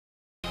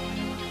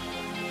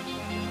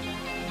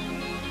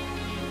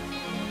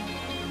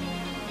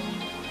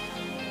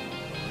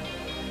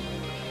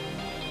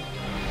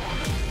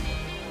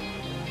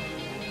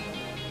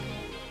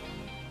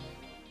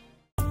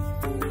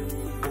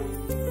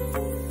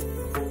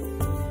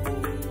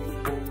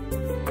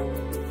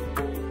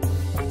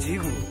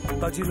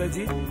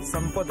तजिलजी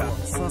सम्पदा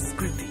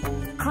संस्कृति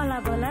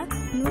खलाबला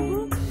नुगु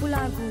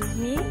पुलागु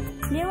नि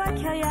नेवा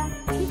खया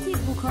थिथि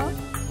बुख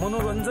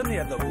मनोरञ्जन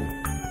Yadav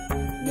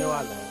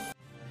nebula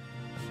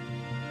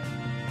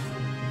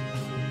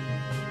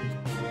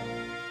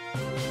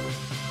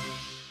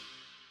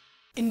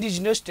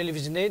indigenous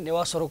television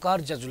Newa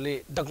सरोकार जजुले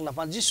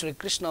डकनापाजी श्री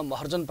कृष्ण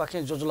महार्जन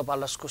पाखे जोजुला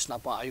पालस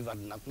कुस्नापा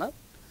आयुवादनात्न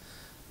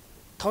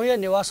थौया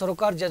नेवा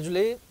सरोकार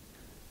जजुले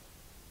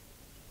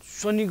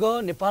सोनिग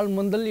नेपाल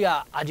मण्डल या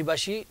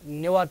आदिवासी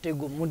नेवा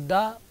टेगु मुद्दा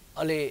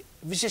अले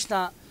विशेषता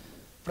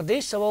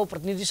प्रदेश सभा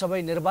प्रतिनिधि सभा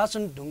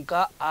निर्वाचन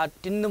ढुंका आ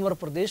 3 नंबर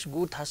प्रदेश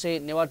गु थासे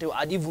नेवा टेगु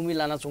आदि भूमि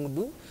लाना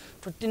चंगदु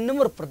तो 3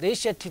 नंबर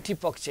प्रदेश या तिथि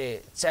पक्ष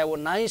चाहे वो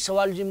नाई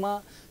सवाल जिमा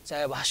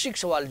चाहे भाषिक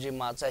सवाल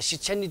जिमा चाहे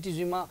शिक्षा नीति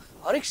जिमा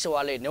हरेक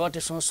सवाले नेवा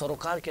टेसँग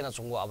सरोकार केना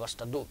चंगु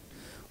अवस्था दु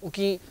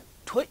उकि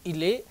ठो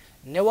इले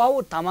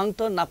नेवाओ तामाङ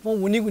त नापौ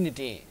उनिगु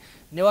नीति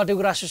नेवा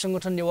टेगु राष्ट्रिय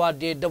संगठन नेवा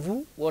डे डबु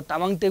व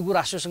तामाङ टेगु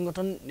राष्ट्रिय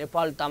संगठन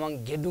नेपाल तामाङ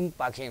गेडुङ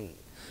पाखेम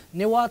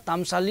नेवा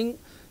तामसालिङ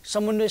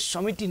समन्वय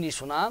समिति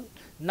निसुना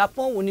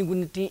नापौ उनिगु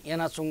नीति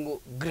याना चंगु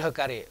गृह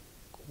कार्य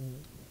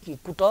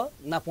कुट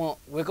नापौ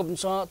वेकअप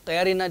स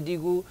तयारी ना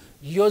दिगु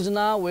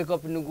योजना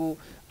वेकअप नुगु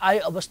आय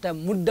अवस्था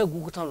मुद्दा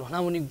गुकुथ हना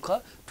उनि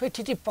ख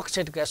ठिठी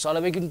पक्षट का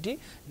सलबेगिन्ती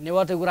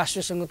नेवा टेगु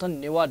राष्ट्रिय संगठन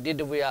नेवा डे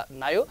डबु या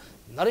नायो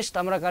नरेश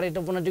ताम्राकार त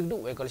पुना दिगदु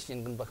वेकल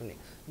सिन गुन पखने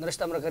नरेश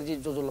ताम्राकार जी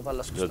जोजोलपा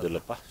लस्कु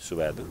जोजोलपा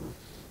सुबादु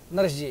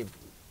नरेश जी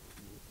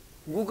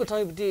गुकुथ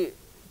बिति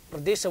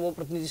प्रदेश सभा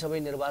प्रतिनिधि सभा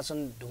निर्वाचन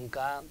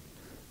ढुंका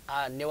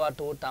आ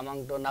नेवाटो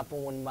तामाङटो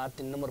नापुङमा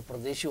 3 नम्बर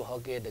प्रदेशी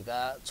हके दगा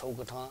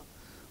छौकठ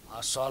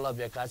सल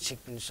बेका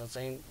छिकपिन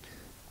चाहिँ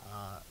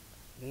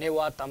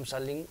नेवा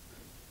तामसालिङ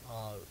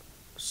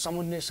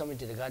समन्वय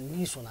समिति दगा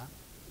निसुना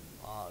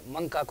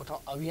मंका कोठ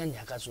अभियान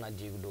ह्याका चुना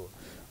दिगदो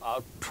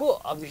ठो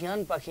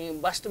अभियान पाखे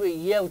वास्तव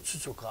या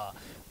उछुछुक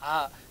आ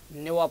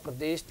नेवा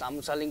प्रदेश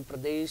तामसालिङ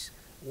प्रदेश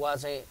वा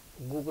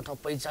चाहिँ गुकोठ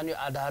पहिचानी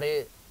आधारे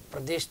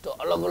प्रदेश तो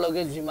अलग अलग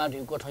जिम्मा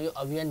कोठ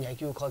अभियान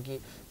ह्याक्यु ख कि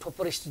ठो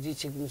परिस्थिति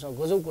छिकपिनस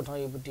गजौ कोठ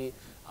यबुटी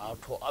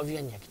ठो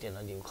अभियान ह्याक्ते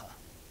न दिउ ख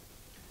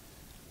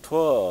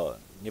ठो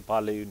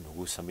नेपाली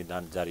नुगु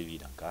संविधान जारी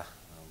विधका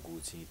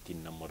गुछि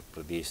 3 नम्बर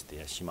प्रदेश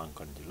ते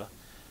सीमांकन दिल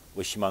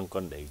वो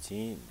सीमांकन दै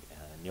चाहिँ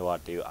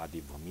नेवाटे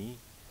आदि भूमि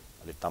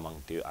अले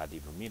तामाङटे आदि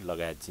भूमि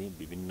लगायत चाहिँ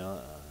विभिन्न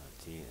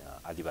चाहिँ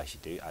आदिवासी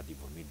ते आदि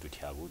भूमि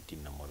दुठ्यागु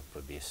 3 नम्बर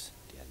प्रदेश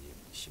ते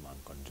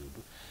सीमांकन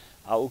जुदु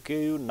आ ओके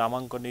यो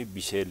नामांकन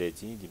विषयले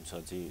चाहिँ जिमस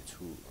चाहिँ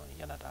छु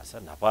याना थाहा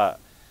नापा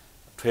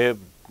ठे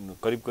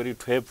करिब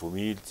ठे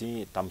भूमि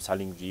चाहिँ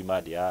तामसालिङ जिमा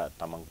दिया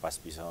तामाङ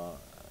पासपिस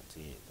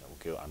चाहिँ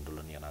ओके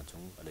आन्दोलन याना छु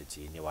अले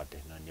चाहिँ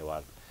नेवाटे नेवा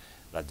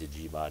राज्य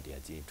जिमा दिया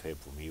चाहिँ ठे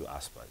भूमि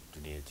आसपास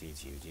दुनिया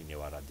चाहिँ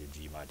नेवा राज्य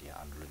जिमा दिया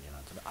आन्दोलन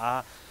याना छु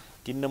आ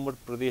 3 नम्बर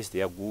प्रदेश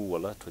दिया गु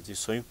वला ठोची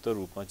संयुक्त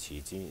रूपमा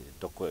चाहिँ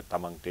टक्क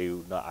तामाङ टेउ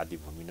न आदि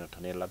भूमि न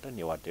ठनेला त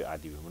नेवाटे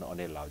आदि भूमि न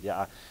अने लाउ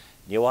आ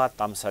नेवा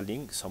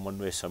तामसालिङ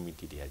समन्वय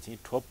समिति दिया चाहिँ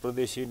ठोप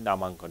प्रदेशी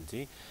नामांकन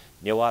चाहिँ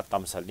नेवा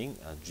तामसालिङ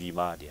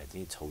जुइमा दिया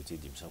चाहिँ छौची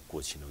दिमस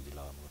कोछिनो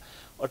दिला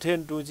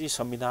अठेन्टु चाहिँ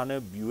संविधान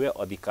बिवे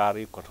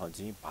अधिकारी कठा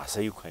चाहिँ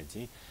भाषायु खै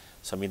चाहिँ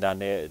संविधान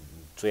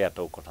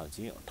चोयाटौ कठा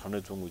चाहिँ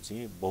ठनचुङु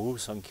चाहिँ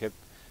बहुसंख्यक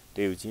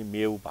तेउ चाहिँ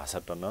मेउ भाषा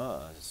टन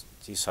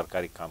चाहिँ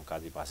सरकारी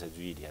कामकाजी भाषा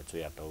जुइ दिया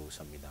चोयाटौ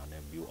संविधान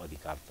बिउ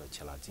अधिकार त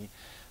छला चाहिँ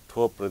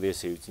ठोप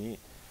प्रदेश चाहिँ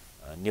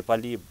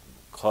नेपाली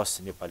खस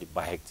नेपाली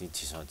बाहेक चाहिँ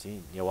छिस चाहिँ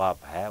नेवा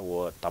भए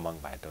व तामाङ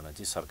भाइटन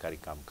चाहिँ सरकारी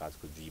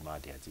कामकाजको जुइमा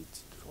दिया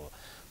चाहिँ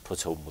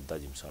ठोछौ मुद्दा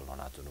जिमस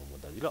लना चुनु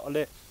मुद्दा दिल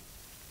अले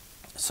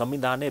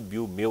संविधान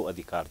बिउ मेउ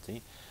अधिकार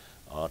चाहिँ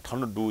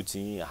ठन डु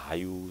चाहिँ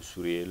हायु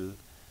सुरेल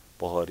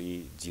पहरी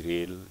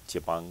जिरेल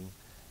चेपाङ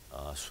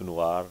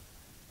सुनुवार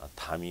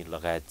थामी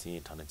लगायत चाहिँ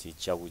ठन चाहिँ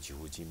च्याउ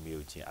झिउ चाहिँ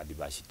मेउ चाहिँ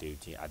आदिवासी तेउ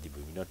चाहिँ आदि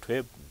भूमि न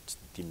ठे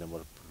 3 नम्बर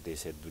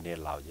प्रदेश दुनिया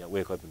लाउज्या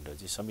वेकअप इन्टर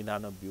चाहिँ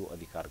संविधान बिउ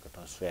अधिकार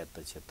कठा स्वायत्त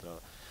क्षेत्र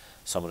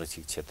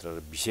संरक्षित क्षेत्र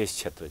र विशेष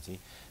क्षेत्र चाहिँ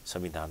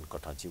संविधान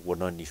कठा चाहिँ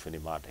वर्ण निस्वने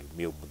माट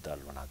मेउ मुद्दा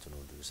लना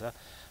चुनु दुसा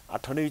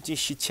आठनै चाहिँ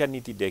शिक्षा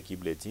नीति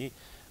डेकिबले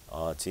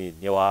चाहिँ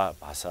नेवा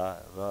भाषा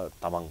र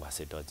तामाङ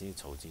भाषा त चाहिँ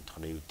छौ चाहिँ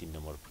ठनै 3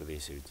 नम्बर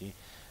प्रदेशहरु चाहिँ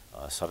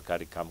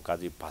सरकारी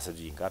कामकाजी भाषा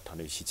जुइका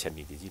ठनै शिक्षा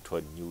नीति चाहिँ ठो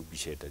न्यू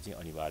विषय त चाहिँ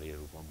अनिवार्य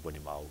रूपमा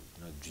बनेमाउ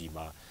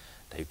जुइमा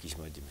धै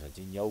किसिम जिमस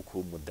चाहिँ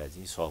न्याउखु मुद्दा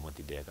चाहिँ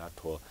सहमति दिएका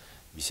ठो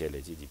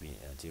विषयले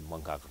चाहिँ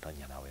मंका कठा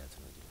न्याना होया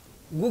छ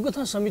गुगथ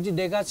समिति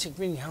डेगा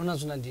छिकपिन ह्याउना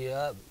चुना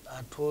दिया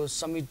ठो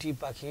समिति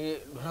पाखे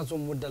ढुनाचो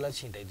मुद्दालाई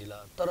छिटाइ दिला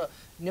तर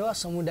नेवा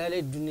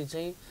समुदायले दुनी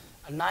चाहिँ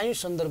नायु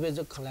सन्दर्भे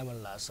ज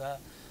खलामल लासा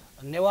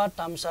नेवा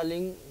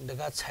तामसालिङ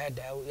डेगा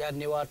छायड्याउ या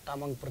नेवा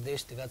तामाङ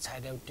प्रदेश डेगा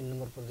छायड्याउ 3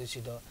 नम्बर प्रदेश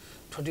त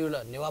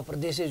ठोटिउला नेवा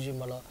प्रदेशे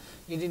जिमल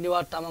यदि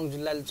नेवा तामाङ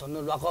जिल्लाले छन्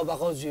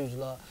लकबाको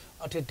जिउला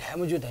अथे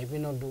ढ्यामजु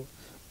धाइपिन दु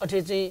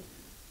अथे चाहिँ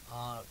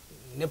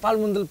नेपाल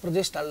मण्डल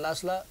प्रदेश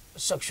ताललासला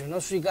सक्छन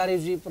स्वीकार्य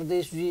जी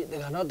प्रदेश जी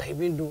देखान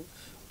धाइपिन दु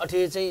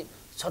अथे चाहिँ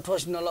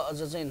छठवसिनल अझ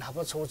चाहिँ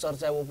नापा छौ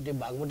चर्चा ओपटी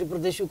बागमती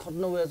प्रदेश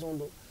खट्न भए छौं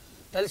दु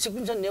ताले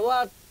सिकिन्छ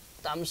नेवा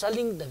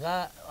तामसालिङ ढगा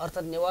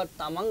अर्थात नेवा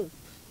तामाङ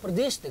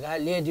प्रदेश देखा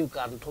ल्यादिउ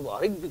कारण ठो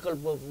हरेक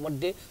विकल्प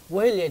मध्ये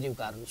वही ल्यादिउ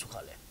कारण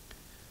सुखले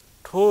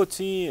ठो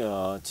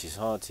चाहिँ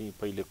छिसा चाहिँ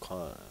पहिले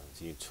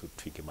चाहिँ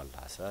ठिकै मन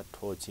लाग्छ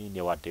ठो चाहिँ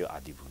नेवाटे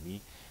आदिभूमि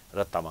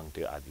र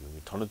तामाङटे आदिभूमि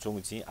ठनुचोङ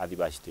चाहिँ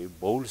आदिवासी थियो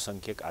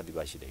बहुलसंख्यक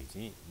आदिवासी रहे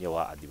चाहिँ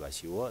नेवा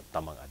आदिवासी हो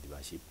तामाङ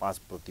आदिवासी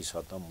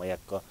 5%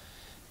 मयाक्क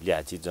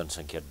ल्याची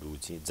जनसंख्या डु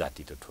चाहिँ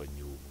जाति त ठो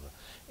न्यू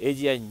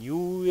एजिया न्यू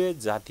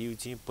जाति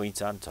चाहिँ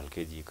पहिचान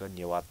झल्केजी क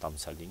नेवा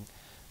तामसालिङ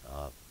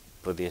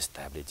प्रदेश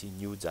थाबले चाहिँ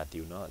न्यू जाति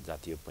न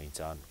जातीय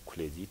पहिचान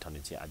खुलेजी ठने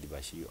चाहिँ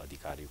आदिवासी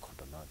अधिकारी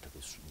खटन ठके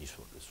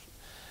निसो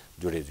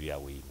जोडे जुया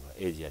वही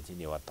एजिया चाहिँ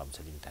नेवा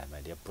तामसालिङ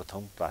थामाले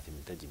प्रथम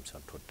प्राथमिकता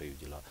जिमसन ठोट्टै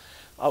जुल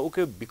अब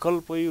ओके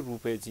विकल्पै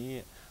रूपे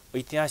चाहिँ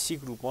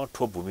ऐतिहासिक रूपमा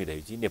ठो भूमि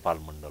रहे चाहिँ नेपाल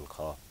मण्डल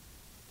ख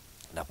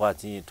नपा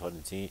चाहिँ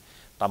ठन चाहिँ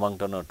तामाङ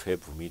टन ठे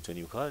भूमि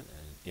चनिउ ख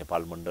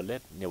नेपाल मण्डलले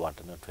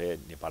नेवाटन ठे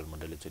नेपाल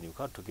मण्डलले चनिउ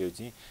ख ठोके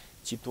चाहिँ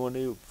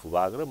चितवने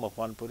भूभाग र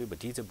मकवानपुर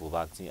भटी चाहिँ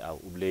भूभाग चाहिँ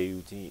उब्लेयु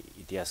चाहिँ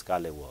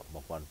इतिहासकाले हो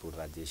मकवानपुर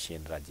राज्य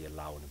सेन राज्य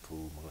लाउने फु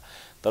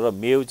तर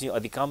मेउ चाहिँ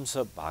अधिकांश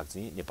भाग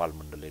चाहिँ नेपाल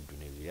मण्डलले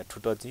दुने या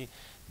ठुटा चाहिँ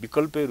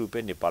विकल्पै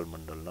रूपे नेपाल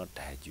मण्डल न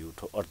ढाज्यु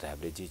ठो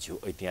अर्थहरूले चाहिँ छु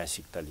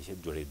ऐतिहासिकताले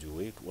चाहिँ जोडे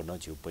जुए न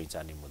छु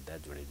पहिचानी मुद्दा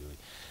जोडे जुए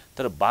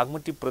तर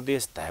बागमती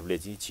प्रदेश धाबले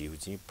चाहिँ छिउ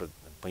चाहिँ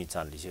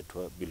पहिचानले चाहिँ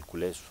ठो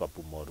बिल्कुलै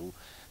स्वपु मरु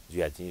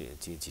जुया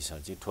चाहिँ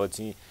चाहिँ ठो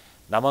चाहिँ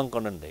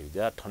नामाङ्कन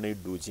दैजा ठनै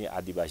डु चाहिँ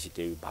आदिवासी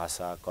ते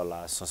भाषा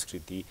कला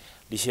संस्कृति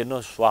लिसेनो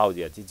स्वाव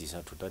ज्या चाहिँ जिसा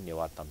ठुटा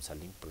नेवा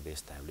तामसालिङ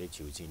प्रदेश धाबले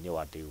छिउ चाहिँ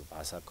नेवाटे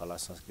भाषा कला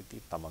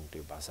संस्कृति तामाङटे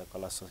भाषा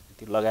कला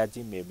संस्कृति लगायत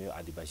चाहिँ मे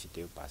आदिवासी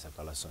ते भाषा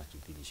कला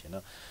संस्कृति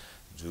लिसेन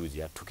जु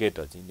ज्या ठुकेट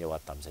चाहिँ नेवा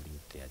तामसालिङ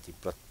त्या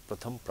चाहिँ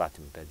प्रथम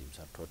प्राथमिकता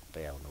जिमसा ठोट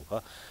तया हुनु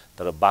ख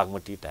तर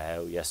बागमती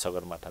टायो या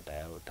सगरमाथा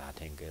टायो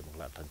ढाठेङ्गे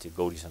मुला ठन्ची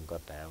गौरी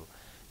शंकर टायो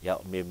या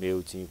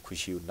मेउ चाहिँ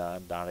खुसी ना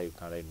डाँडै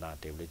काँडै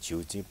नाटेले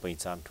झिउ चाहिँ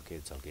पहिचान ठुके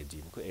झल्के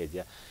जिनको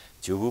एजिया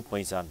झिउ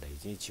पहिचान रहे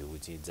चाहिँ झिउ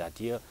चाहिँ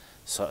जातीय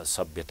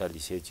सभ्यता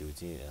लिसे झिउ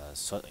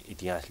चाहिँ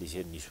इतिहास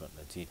लिसे निस्वन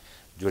चाहिँ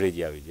जोडे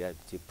ज्या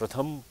चाहिँ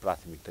प्रथम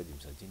प्राथमिकता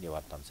दिन्छ चाहिँ नेवा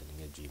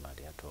तामसालिङ जुइ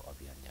मारिया ठो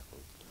अभियान याको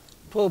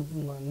ठो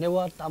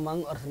नेवा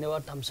तामाङ अर्थ नेवा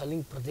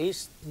तामसालिङ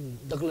प्रदेश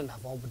दगलन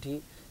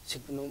हापाउपट्टि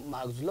सिक्नु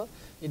मागजुल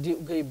यदि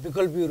उकै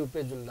विकल्पीय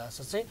रूपे जुल्दा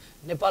चाहिँ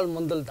नेपाल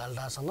मण्डल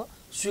धालडासँग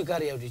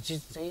स्वीकार्य एउटी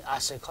चीज चाहिँ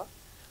आशय ख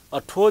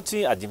ठो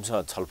चाहिँ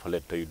आजिमसँग छलफले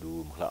टैडु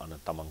मुखला अन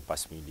तामाङ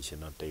पासमी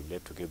लिसेन टैबले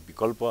ठुके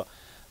विकल्प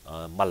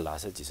मल्ला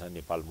छ जिस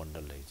नेपाल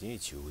मण्डल रहे चाहिँ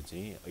छिउ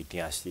चाहिँ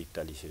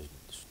ऐतिहासिकता लिसे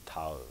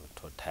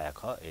ठाया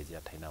ख एजिया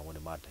ठैना हुने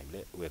मा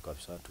टाइमले वेकअप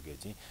छ ठुके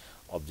चाहिँ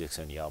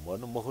अब्जेक्सन या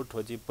मर्नु मखु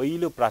ठो चाहिँ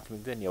पहिलो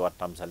प्राथमिकता नेवा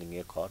तामसालिङ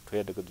ख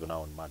ठोयडको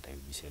जुनाउन मा टाइम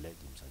विषयले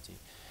जिमस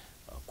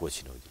चाहिँ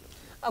कोचिन हो दिलो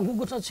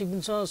आगुको छ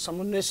सिक्किन्छ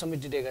समन्वय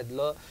समिति डेगा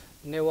दिल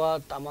नेवा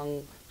तामाङ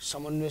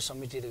समन्वय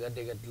समिति डेगा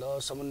दिल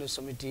समन्वय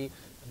समिति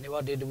नेवा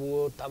डेडबु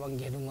तामाङ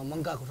घेडुङ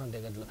मंका कोठन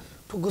डेगा दिल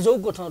ठु गजौ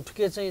कोठन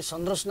ठुके चाहिँ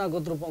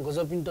संरचनागत रूपमा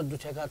गजपिन त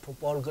दुठेका ठु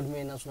पहल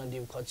कर्मी नसुना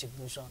दिउ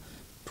खचिक्नुस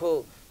ठो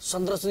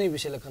संरचना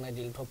विषयले कनाइ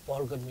दिल ठो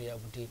पहल कर्मी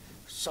याबुटी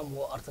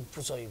समूह अर्थात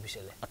पुछय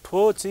विषयले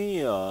ठो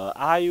चाहिँ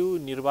आयु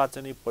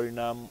निर्वाचनी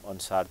परिणाम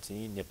अनुसार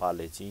चाहिँ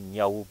नेपालले चाहिँ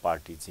न्याउ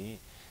पार्टी चाहिँ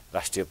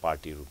राष्ट्रिय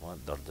पार्टी रूपमा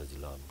दर्ता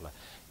जिल्ला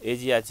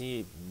एजिया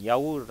चाहिँ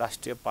न्याउ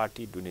राष्ट्रिय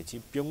पार्टी दुने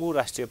चाहिँ प्यङु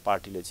राष्ट्रिय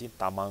पार्टीले चाहिँ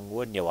तामाङ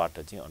व नेवाट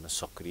चाहिँ अन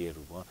सक्रिय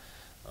रूपमा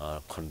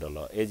खण्डल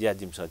एजिया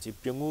जिमसा चाहिँ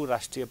प्यङु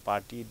राष्ट्रिय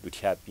पार्टी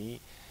दुठ्यापी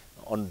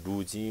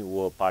अनडु चाहिँ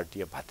वो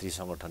पार्टी भातृ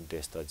संगठन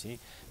त्यस्ता चाहिँ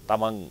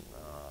तामाङ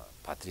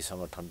भातृ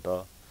संगठन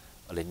त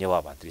अले नेवा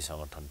भातृ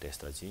संगठन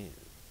त्यस्ता चाहिँ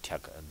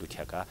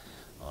दुठ्याका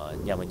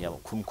न्याम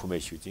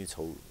खुमखुमेसु चाहिँ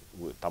छौ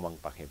तामाङ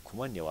पाखे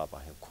खुम नेवा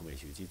पाखे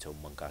खुमेसु चाहिँ छौ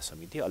मंका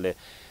समिति अले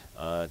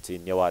चाहिँ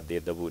नेवा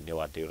देदबु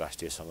नेवा टे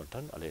राष्ट्रिय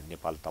संगठन अले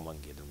नेपाल तामाङ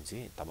गेदुङ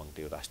चाहिँ तामाङ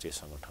टे राष्ट्रिय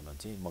संगठन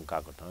चाहिँ मंका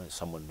गठन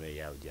समन्वय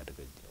याव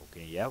ज्यादको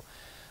ओके याव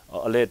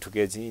अले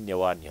ठुके चाहिँ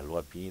नेवा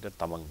नेलवापी र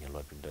तामाङ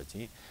नेलवापी र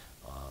चाहिँ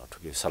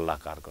ठुके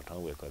सल्लाहकार गठन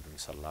वेकअपिङ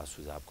सल्लाह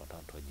सुझाव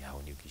गठन ठो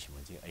न्याउने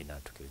किसिममा चाहिँ ऐना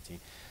ठुके चाहिँ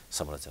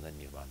संरचना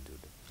निर्माण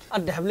जुड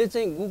ढ्याबले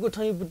चाहिँ गुको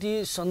ठाउँपट्टि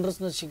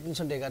संरचना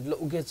सिक्किन्छ डेगाले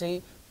उके चाहिँ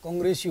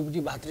कांग्रेस युपट्टि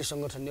भातृ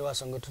संगठन नेवा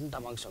संगठन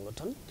तामाङ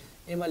संगठन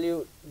एमाले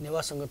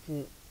नेवा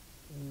संगठन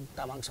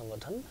तामाङ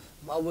संगठन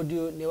माओवादी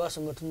नेवा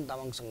संगठन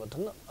तामाङ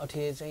संगठन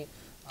अथे चाहिँ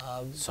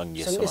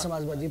संघीय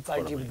समाजवादी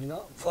पार्टी बिन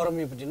फोरम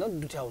युपट्टि न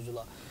दुठ्या जुल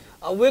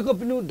वेको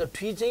पिनु द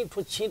थ्री चाहिँ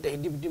ठो छि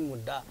ढैडिबिटि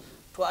मुद्दा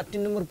ठो 8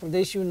 नम्बर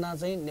प्रदेश यु ना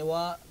चाहिँ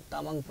नेवा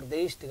तामाङ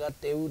प्रदेश तिगा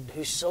तेउ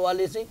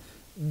ढिसवाले चाहिँ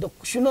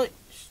दक्षिण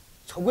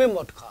छगुए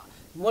मठ खा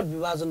मठ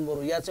विभाजन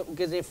बरु या चाहिँ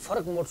उके चाहिँ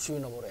फरक मठ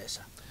सुइन बरु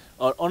ऐसा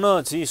अन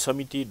चाहिँ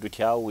समिति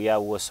दुठ्या या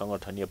व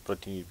संगठनीय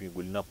प्रतिनिधि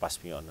गुल्न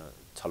पास्मी अन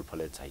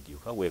छलफले चाहिदिउ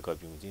ख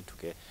वेकअपिङ चाहिँ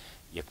ठुके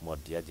एक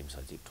मत दिया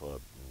जिमसा चाहिँ ठो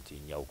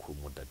चाहिँ याउ खु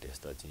मुद्दा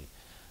त्यस्ता चाहिँ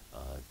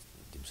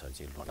जिमसा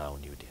चाहिँ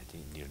लडाउने उठ्या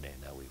चाहिँ निर्णय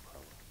न वे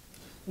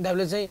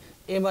दाबले चाहिँ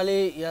एमाले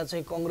या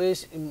चाहिँ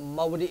कांग्रेस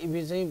माओवादी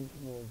इबी चाहिँ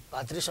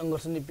भातृ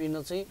संगठन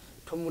पिन चाहिँ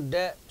ठो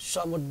मुद्दा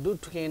समुद्दु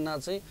ठुकेना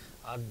चाहिँ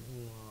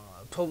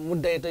ठो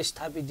मुद्दा त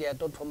स्थापित या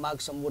त ठो माग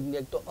सम्बोधन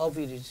एक त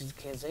अविरचित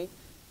खे चाहिँ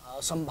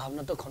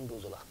सम्भावना त खण्डु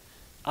जुला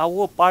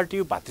वो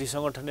पार्टी भातृ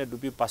संगठन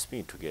डुबी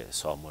पासपी ठुके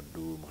सहमत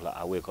दु मतलब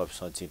आवे कप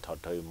सची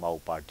ठठै माउ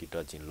पार्टी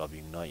त चिन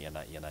लबिङ न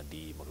याना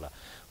दि मतलब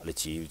अले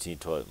छि छि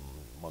ठो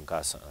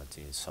मंका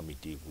छि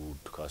समिति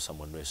गुट ख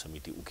समन्वय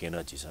समिति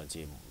उकेन छि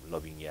सची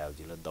लबिङ याउ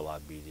जिल दवा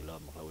बि जिल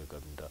मतलब वे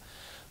कप त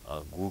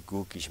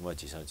गु किस्म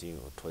छि सची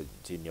ठो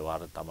छि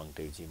नेवार तामाङ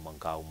टे छि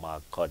मंका मा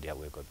ख द्या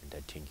वे कप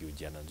त थ्यांक यू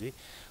ज्यान जी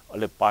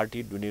अले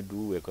पार्टी दुने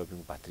दु वे कप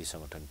भातृ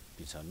संगठन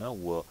पिछन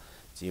वो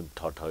छि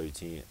ठठै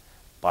छि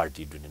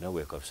पार्टी दुनिया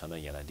वेकअप सन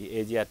याना दि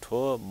एजिया ठो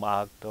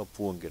माग त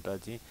पुङ के त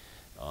जी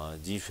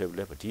जी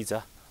फेबले पटिचा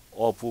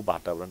अपु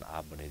वातावरण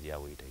आप बने दिया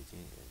वइ त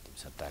जी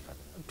सत्ता का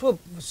ठो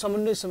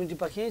समन्वय समिति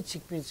पाखे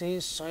छिकपि चाहिँ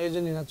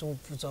संयोजन हिना चौ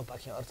पुच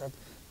पाखे अर्थात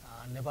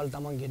नेपाल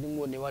तामाङ गेडुङ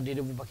व नेवा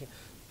डेडबु पाखे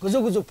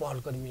गुजो पहल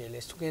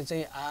कर्मीले सुके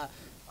चाहिँ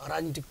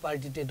राजनीतिक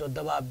पार्टी ते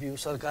दबाव बिउ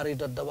सरकारी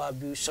दबाव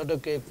बिउ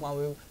सडके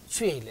क्वाउ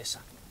छुइले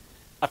सा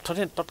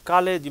अठने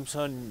तत्काले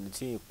जिमसन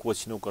छि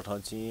कोचिनो कठन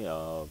छि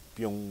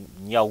प्योङ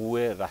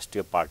न्याउए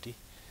राष्ट्रिय पार्टी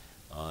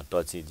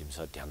त छि जिमस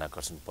ध्यान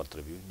आकर्षण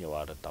पत्र बिउ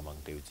नेवा र तामाङ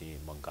टेउ छि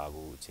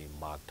मंकागु छि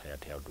माग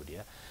ठया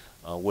दुरिया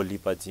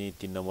वलिपा छि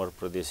 3 नम्बर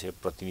प्रदेश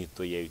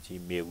प्रतिनिधित्व याउ छि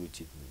मेगु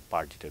छि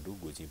पार्टी तडु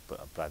गुछि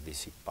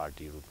प्रादेशिक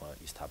पार्टी रूपमा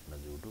स्थापना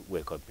जुडु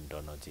वेकअप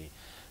इन्टर्न छि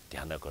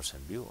ध्यान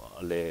आकर्षण बिउ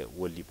अले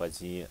वलिपा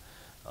छि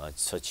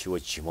सचिव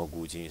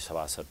छिमगु जी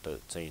सभासद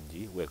चाहिँ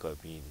जी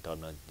वेकअप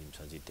इन्टर्न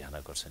जिमस जी ध्यान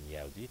आकर्षण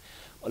याउ जी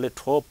अले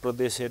ठो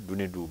प्रदेश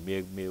दुनेडु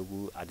मेगु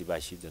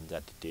आदिवासी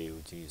जनजाति टेउ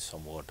जी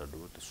समूह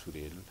तडु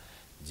सुरेल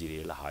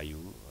जिरेल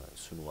हायु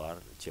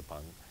सुनवार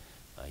चेपाङ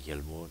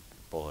हेलमोट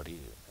पहरी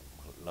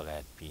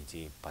लगायत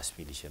पिची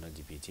पासपी लिसेन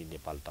जिपिची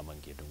नेपाल तामाङ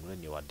गेडुङ र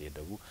नेवा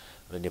डेडबु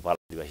र नेपाल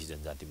आदिवासी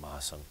जनजाति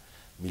महासंघ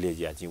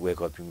मिलेजिया चाहिँ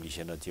वेकअप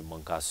लिसेन चाहिँ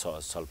मंका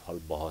सलफल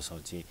बहस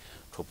चाहिँ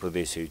ठो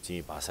प्रदेश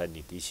चाहिँ भाषा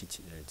नीति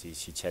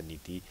शिक्षा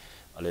नीति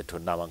अले ठो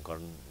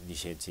नामाङ्कन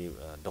निसे चाहिँ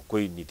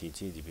डक्कै नीति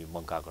चाहिँ जिपि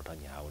मंका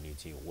गठन यहाँ हुने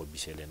चाहिँ वो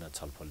विषयले न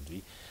छलफल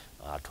दुई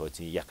ठो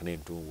चाहिँ याक्ने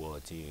टु वो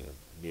चाहिँ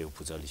मेउ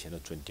पूजा लिसेन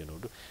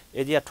चोन्टेनोडु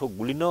यदि ठो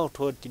गुलिन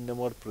ठो 3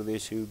 नम्बर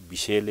प्रदेश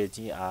विषयले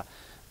चाहिँ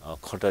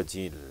खट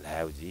चाहिँ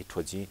ल्याउ जी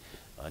ठो चाहिँ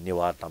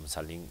नेवा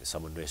तामसालिङ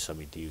समन्वय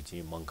समिति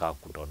चाहिँ मंका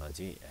कुटन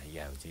चाहिँ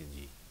याउ चाहिँ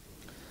जी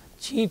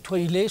छि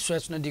ठोइले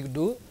सोच्न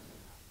दिगदु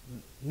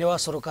नेवा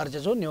सरोकार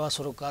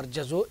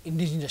जजो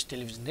इन्डिजिनस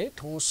टेलिभिजन दे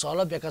ठौ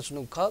सल बेका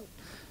चुनु ख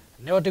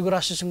नेवाटेगु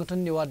राष्ट्रिय संगठन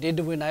नेवा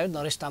डेडबु नायो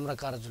नरेश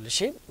ताम्राकार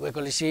जुलेसे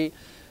वेकलिसे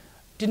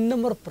 3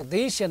 नम्बर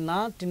प्रदेश ना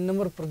 3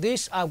 नम्बर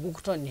प्रदेश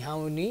आगुखट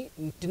निहाउनी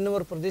 3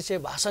 नम्बर प्रदेश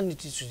भाषा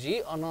नीति सुजी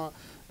अन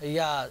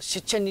या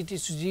शिक्षा नीति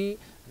सुजी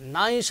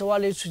नाय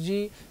सवाले सुजी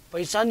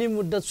पैसानी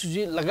मुद्दा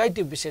सुजी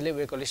लगाइते विषयले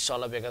वेकले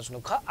सल बेका छनु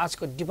ख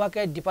आजको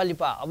दिपाका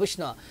दिपालिपा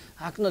अवश्य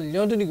हाक्न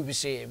ल्याउनुको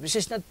विषय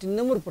विशेष न 3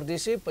 नम्बर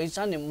प्रदेश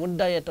पैसानी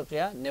मुद्दा या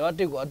टकया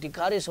नेवाटेको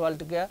अधिकार सवाल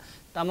टकया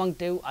तामाङ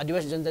टेउ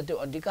आदिवासी जनजाति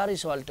अधिकार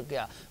सवाल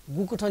टकया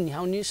गुकुथ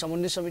निहाउनी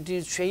समन्वय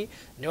समिति छै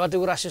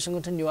नेवाटेको राष्ट्रिय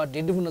संगठन नेवा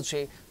डेडबुन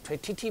छै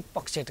ठिठी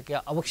पक्ष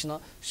टकया अवश्य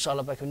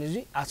सल बेका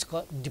निजी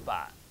आजको दिपा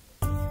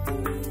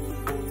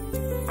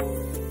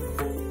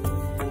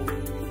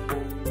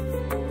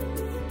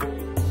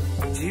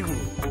जीवु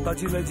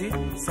तजिलजी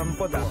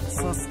सम्पदा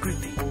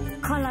संस्कृति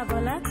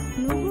खलाबला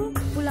नुगु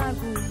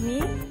पुलागु ने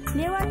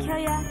नेवा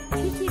खया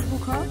ठिठी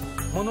बुख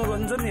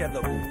मनोरञ्जन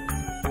यादव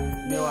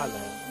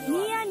नेवाला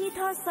निया निथ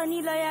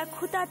सनिलया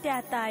खुता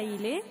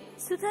त्याताइले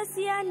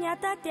सुथसिया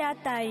न्याता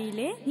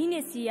त्याताइले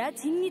निनेसिया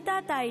झिन्निता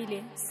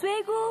ताइले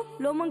स्वेगु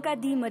लोमंका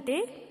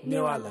दिमते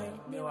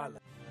नेवाला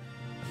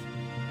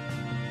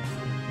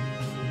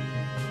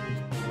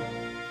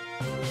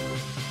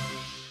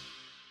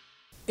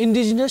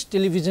इन्डिजिनस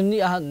टेलिभिजन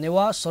या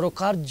नेवा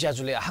सरोकार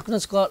ज्याजुले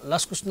हाक्नजक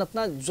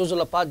लस्कुस्नतना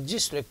जोजलपा जी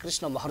श्री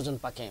कृष्ण महार्जन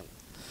पाके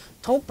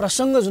थौ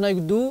प्रसंग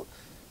जुनाइदु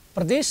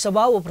प्रदेश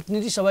सभा व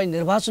प्रतिनिधि सभा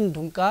निर्वाचन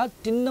ढुंका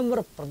 3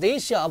 नम्बर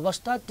प्रदेश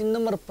अवस्था 3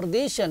 नम्बर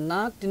प्रदेश ना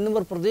 3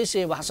 नम्बर प्रदेश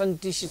भाषा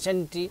नीति शिक्षा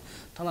नीति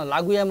थना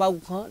लागु या मागु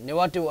ख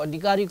नेवाटे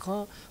अधिकारी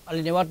ख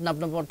अलि नेवाट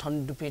नाप्न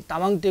ठन दुपे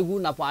तामाङ तेगु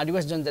नाप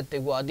आदिवासी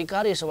जनजातिको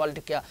अधिकारी सवाल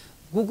टक्या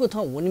गुगु थ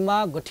वनिमा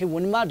गठे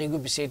वनिमा डेगु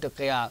विषय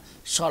टक्या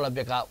सल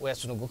बेका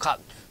वयासुनु गुखा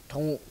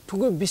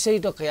ठुगु विषय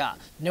टकया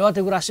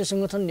नेवाटेगु राष्ट्रिय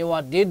संगठन नेवा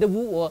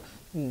डेडबु व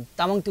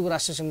तामाङतेगु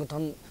राष्ट्रिय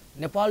संगठन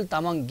नेपाल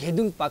तामाङ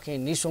गेडुङ पाखे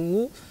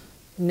निसंगु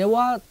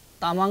नेवा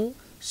तामाङ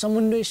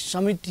समन्वय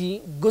समिति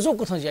गजो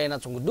कथ जायना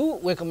चंगु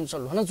वेकम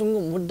सल हन चंगु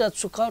मुद्दा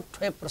सुख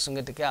ठय प्रसंग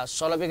टकया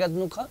सलबेगा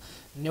दुख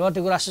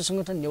नेवाटेगु राष्ट्रिय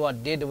संगठन नेवा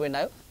डेडबु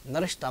नायो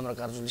नरेश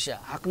ताम्रकार जुलिसा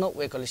हाक्न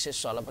वेकलिसे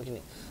सल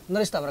पकिने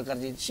नरेश ताम्रकार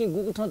जी सि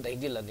गुगु थ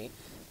दैदिलनि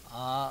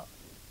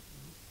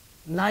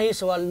नाय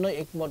सवाल न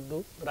एक मड्डु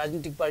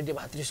राजनीतिक पार्टी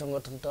भातृ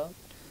संगठन त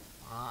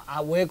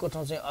वेको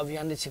ठाउँ चाहिँ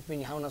अभियानले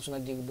छिकपिन हाउन सुना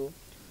दिगदु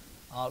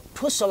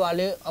ठोस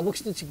सवालले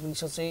अवश्य छिकपिन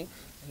चाहिँ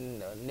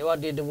नेवा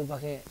डेडबु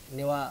पाखे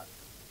नेवा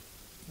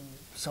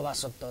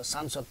सभासद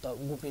सांसद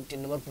गुपि 3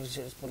 नम्बर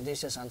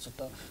प्रदेश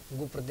सांसद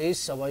गु प्रदेश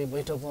सभा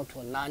बैठकमा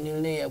ठो ना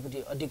निर्णय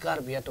यापति अधिकार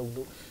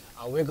भ्याटक्दु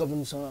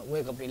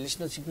वेकअप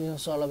लिस्न छिकपिन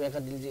सल बेका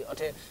दिलजी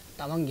अथे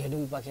तामाङ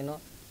घेडुङ पाखेन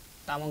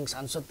तामाङ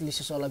सांसद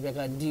लिसे सल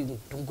बेका दि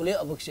ढुंकुले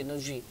अवश्य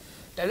नजी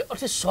ताले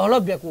अर्थे सल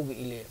बेको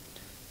इले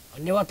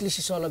नेवातले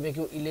सिसला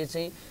बेक्यो इले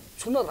चाहिँ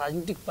छुन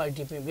राजनीतिक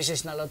पार्टी पे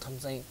विशेषणाला थन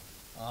चाहिँ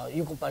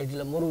युको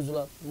पार्टीला मरुजुल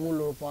मूल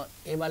रूपमा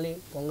एमाले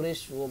कांग्रेस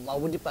वो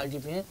माओवादी पार्टी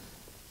पे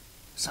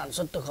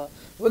सांसद तक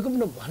वेकअप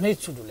न भनै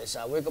छुटुले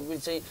सा वेकअप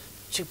चाहिँ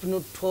छिप्नु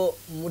ठो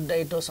मुद्दा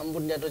इतो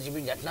सम्बन्ध इतो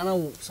जिबि घटना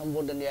न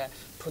सम्बोधन या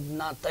ठो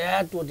ना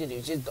तयार टोटी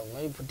रेछि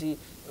दंगै फुटी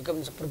वेकअप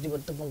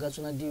प्रतिबद्ध पंगा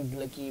चुना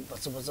दिउला कि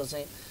बच्चा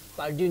चाहिँ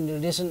पार्टी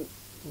निर्देशन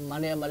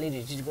माने माली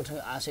रेछि गठन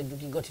आशय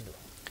दुकी गठितो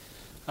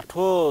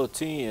ठो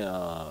चाहिँ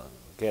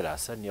के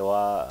रास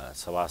नेवा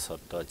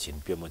सभासद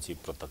छिनपे मची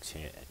प्रत्यक्ष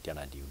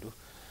ट्याना दिउदु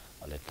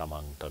अले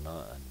तमाङ तन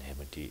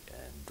नेमटी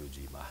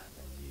दुजीमा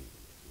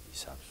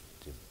हिसाब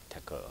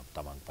ठ्याक्क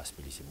तमाङ पास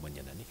मिलिसे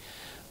मन्यना नि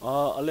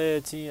अले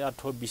चाहिँ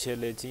आठो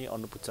विषयले चाहिँ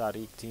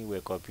अनौपचारिक चाहिँ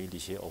वेकअपी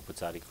लिसे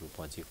औपचारिक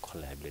रूपमा चाहिँ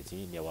खल्हाबले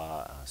चाहिँ नेवा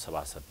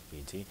सभासद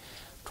चाहिँ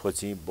ठो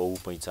चाहिँ बहु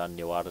पहिचान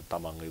नेवा र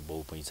तमाङै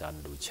बहु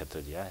पहिचान दु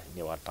क्षेत्र ज्या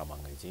नेवा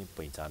तमाङै चाहिँ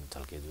पहिचान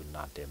झल्के जुन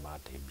नाटे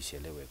माटे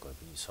विषयले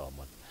वेकअपी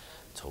सहमत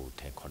छौ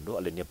ठे खण्डु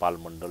अले नेपाल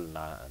मण्डल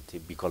ना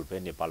चाहिँ विकल्प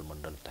नेपाल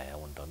मण्डल तया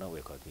वन्टन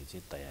वेकअपी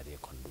चाहिँ तयारी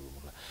खण्डु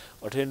मुला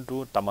अठेन टु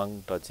तमाङ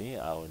त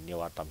चाहिँ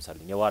नेवा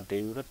तमसाली नेवा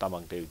टेउ र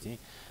तमाङ टेउ चाहिँ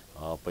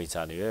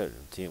पहिचाने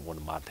चाहिँ वन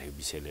माथे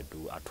विषयले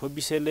दु आठो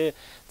विषयले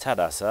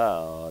छाडासा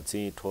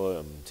चाहिँ ठो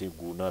चाहिँ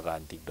गुण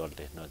राजनीतिक दल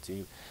देख्न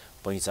चाहिँ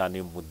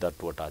पहिचाने मुद्दा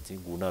टोटा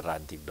चाहिँ गुण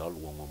राजनीतिक दल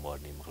वंगु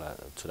मर्ने मखला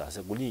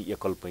छुदासा गुली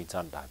एकल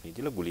पहिचान ढाप्ने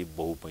दिल गुली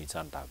बहु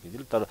पहिचान ढाप्ने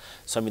दिल तर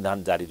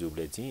संविधान जारी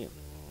रूपले चाहिँ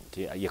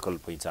एकल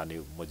पहिचाने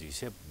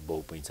मजुसे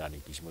बहु पहिचाने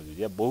किसिम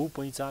जुया बहु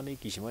पहिचाने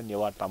किसिम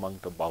नेवा तामाङ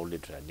त बाउले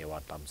ड्रा नेवा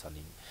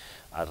तामसालिङ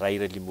राई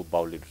र लिम्बू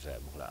बाउले ड्रा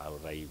मखला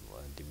राई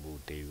लिम्बू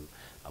टेउ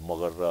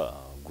मगर र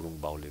गुरुङ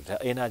बाउले ड्रा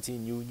एना चाहिँ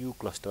न्यू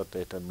क्लस्टर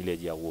त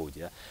मिलेजिया वो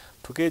ज्या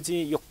ठुके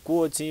चाहिँ यक्को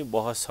चाहिँ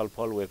बहस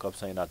छलफल वेकअप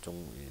चाहिँ नाचुङ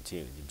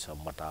चाहिँ जिमस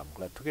मटा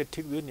मखला ठुके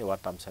ठीक दुई नेवा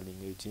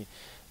तामसालिङ चाहिँ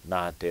ना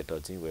टेट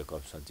चाहिँ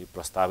वेकअप चाहिँ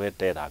प्रस्ताव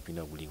टे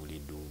धापिन गुली गुली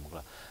दु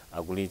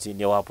मखला गुली चाहिँ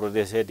नेवा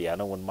प्रदेश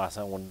ध्यान वन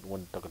मासा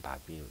वन तक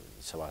ढापी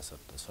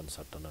सभासद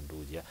संसद न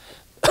दुजिया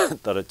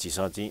तर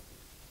चिसा चाहिँ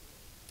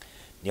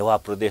नेवा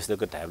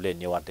प्रदेशको ढाबले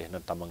नेवा टेहन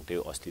तमाङ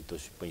टेउ अस्तित्व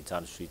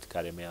पहिचान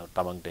स्वीकार्यमा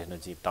तमाङ टेहन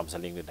चाहिँ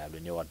तामसालिङको ढाबले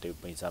नेवा टेउ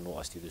पहिचान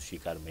अस्तित्व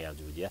स्वीकार्यमा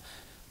जुजिया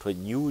थो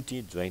न्यू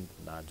टी जोइन्ट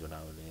ना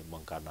जुनाउने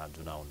मंका ना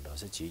जुनाउन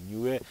दस छि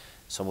न्यूए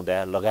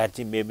समुदाय लगायत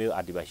चाहिँ मेमे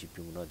आदिवासी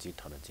पिउन चाहिँ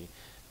ठन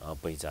चाहिँ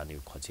पहिचाने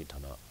खछि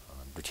ठन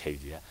दुठ्याइ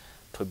जुया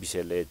थो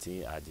विषयले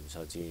चाहिँ आजिमस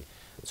चाहिँ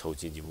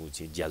छौची जिमु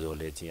चाहिँ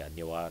ज्याजोले चाहिँ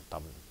नेवा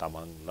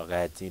तामाङ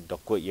लगायत चाहिँ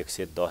डक्को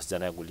 110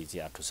 जना गुली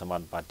चाहिँ आठो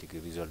समान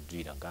पार्टीको रिजल्ट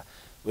दुई ढंगा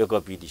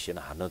वेकअप एडिसन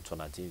हान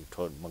चुना चाहिँ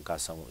ठो मंका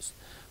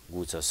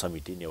गुछ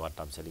समिति नेवा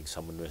तामसालिङ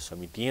समन्वय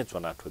समिति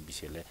चुना ठो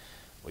विषयले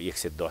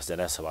 110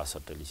 जना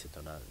सभासद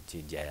लिसेतना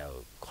चाहिँ ज्या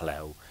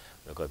खलाउ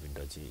वेकअप इन्ड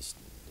चाहिँ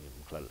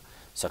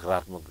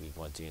सकारात्मक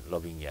रूपमा चाहिँ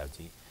लबिङ या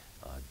चाहिँ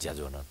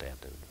ज्याजो न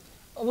तयार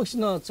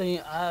अवश्य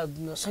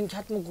चाहिँ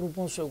संख्यात्मक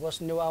रूपमा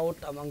सोगस नेवाओ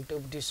तामाङ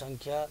टेउटी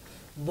संख्या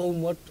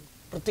बहुमत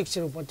प्रत्यक्ष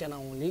रूपमा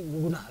त्यानाउली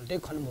गुगुना हाल्दै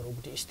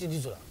खनमरुपटी स्थिति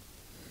जुल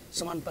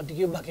समान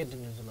पार्टीको बाके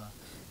दिने जुल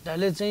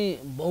दाले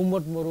चाहिँ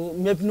बहुमत मरु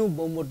मेप्नु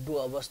बहुमत दु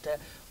अवस्था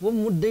वो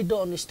मुद्दै त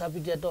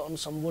अनस्थापित या त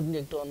अनसम्बोधन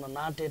एक त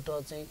अननाटे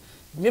त चाहिँ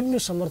मेप्नु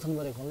समर्थन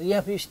गरेको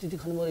या फेरि स्थिति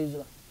खनमरु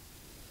जुल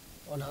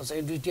अन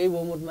चाहिँ दुईटै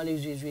बहुमत माले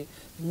जुइ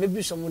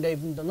मेप्नु समुदाय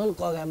पनि त नल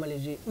कगामाले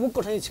जुइ उ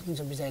कठै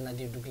छिकिन्छ बिचाइना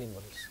दि दुक्लिङ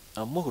गरिस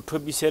म ठो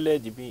विषयले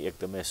जिबी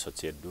एकदमै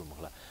सचेत दु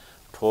मखला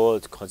ठो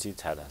खची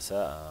छाडासा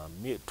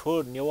मे ठो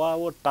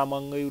नेवाओ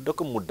तामाङै डक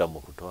मुद्दा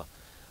मुखु ठो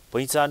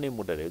पहिचाने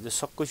मुद्दा रे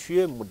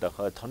सक्कसुए मुद्दा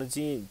ख थन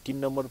चाहिँ 3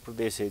 नम्बर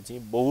प्रदेश चाहिँ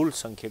बहुल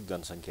संख्यक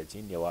जनसंख्या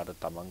चाहिँ नेवा र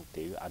तामाङ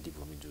त्यही आदि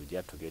भूमि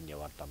जुदिया ठुके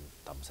नेवा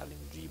तामसालिङ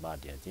जुइमा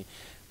दिया चाहिँ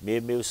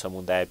मेमेउ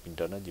समुदाय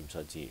पिन्टन जिमस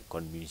चाहिँ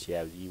कन्भिन्स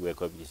यावजी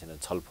वेकअप जिसन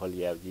छलफल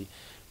यावजी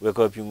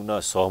वेकअप न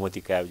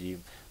सहमति कावजी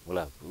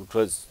मला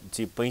उठो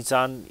चाहिँ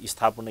पहिचान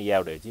स्थापना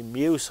यावडे चाहिँ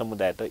मेउ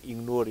समुदाय त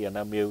इग्नोर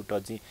याना मेउ त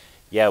चाहिँ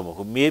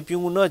यावको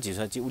मेपिउ न जिस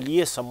चाहिँ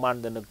उलिए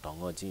सम्मानजनक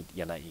ढंग चाहिँ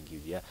याना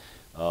इगिया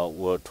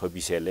वो ठो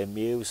विषयले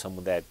मेउ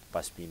समुदाय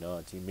पासपिन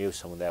चाहिँ मेउ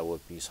समुदाय वो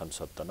पि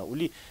संसद त न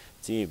उली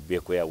चाहिँ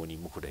बेकोया उनी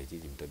मुखुडै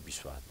चाहिँ जिम त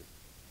विश्वास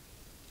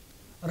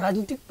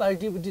राजनीतिक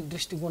पार्टीपट्टि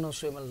दृष्टिकोण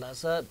सोमलदा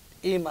छ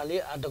एमाले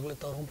आडकले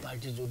तरौं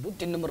पार्टी जोडु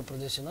 3 नम्बर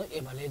प्रदेश न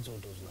एमाले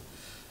जोडु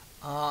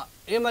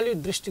एमाले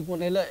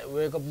दृष्टिकोणले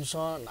वेकअप छ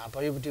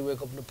नापाइपट्टि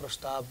वेकअप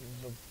प्रस्ताव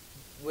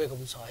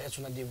वेकअप छ या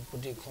चुना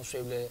दिपट्टि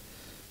खसोले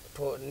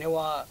ठो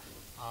नेवा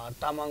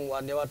तामाङ वा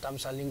नेवा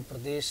तामसालिङ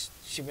प्रदेश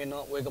सिमेन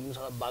वेकअप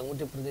छ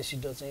बागमती प्रदेश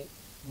सिट चाहिँ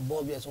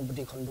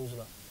बब्याचौपट्टि खण्डु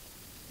छ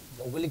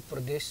भौगोलिक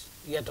प्रदेश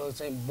या त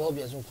चाहिँ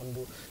बब्याचौ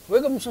खण्डु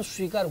वेकअप छ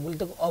स्वीकार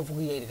गुल्तक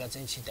अपुगिएका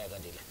चाहिँ छिटाका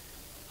दिले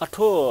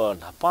अठो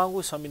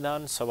नापागु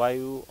संविधान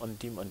सभायु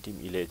अन्तिम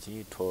इले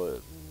चाहिँ ठो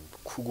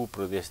खुगु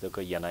प्रदेश दक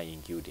याना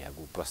इन्क्यु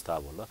ढ्यागु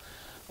प्रस्ताव होला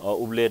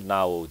उबले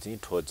नाउ चाहिँ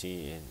ठो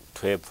चाहिँ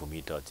ठ्वे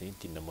भूमि त चाहिँ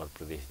 3 नम्बर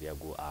प्रदेश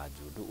ढ्यागु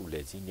आजुडु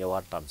उबले चाहिँ नेवा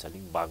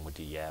तामसालिङ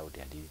बागमती या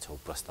ढ्याडी छौ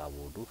प्रस्ताव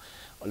होडु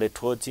अले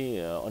ठो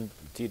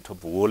चाहिँ ठो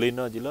भोले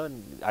न जिल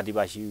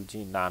आदिवासी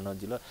चाहिँ नान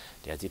जिल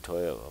ढ्या चाहिँ ठो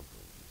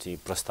चाहिँ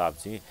प्रस्ताव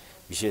चाहिँ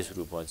विशेष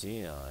रूपमा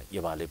चाहिँ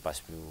एमाले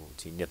पास्मिउ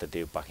चाहिँ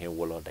नेतते पाखे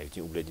वल ढाइ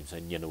चाहिँ उब्ले जिमस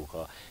नेनुख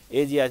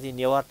एजिया चाहिँ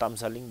नेवा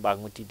तामसालिङ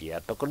बागमती ढिया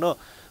टकन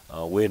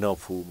वेन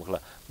फु मुखला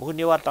मुख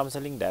नेवा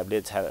तामसालिङ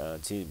ढाबले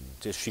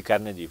चाहिँ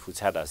स्वीकार्ने जी फु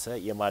छाडा छ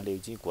एमाले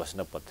चाहिँ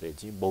घोषणा पत्र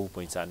चाहिँ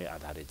बहुपैचाने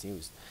आधारले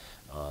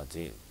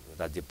चाहिँ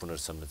राज्य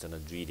पुनर्संरचना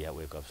जुइदिया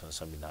वेकअप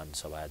संविधान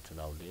सभा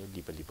चुनावले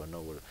लिपलिप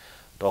न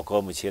टक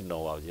मुछे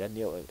नवाउजिया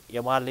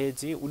एमाले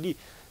चाहिँ उली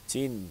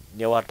चाहिँ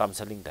नेवा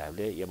तामसालिङ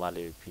ढाबले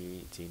एमाले फि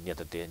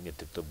चाहिँ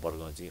नेतृत्व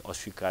वर्ग चाहिँ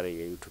अस्वीकार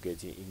यही ठुके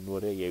चाहिँ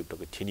इग्नोर यही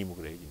टक ठेनीमुख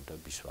रहे जिन्ट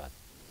विश्वास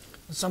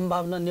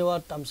संभावना नेवा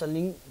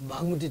तामसालिङ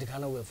बागमती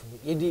खाना वेफु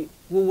यदि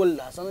वोवल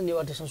लासन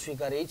नेवा तेसन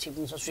स्वीकार यही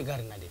छिपिन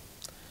स्वीकार नदे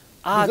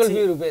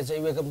विकल्प रुपे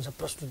चाहिँ वेकअप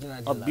प्रस्तुति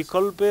नदे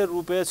विकल्प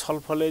रुपे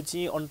छलफले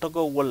चाहिँ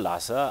अन्तको वल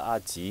लास आ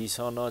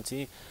झिसन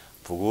चाहिँ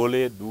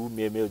भूगोले दु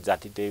मेमे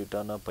जाति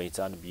तेउटन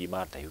पहिचान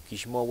बिमा ढायु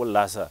किसिम वल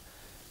लास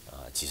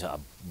छिस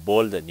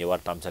बोल द नेवा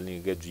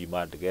तामसालिङ के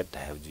जुइमा ढगे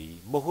ढायु जुइ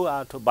बहु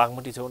आठो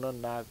बागमती छौन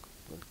ना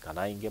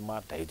घनाइगे मा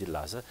ढायु जि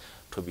लास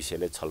ठो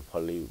विषयले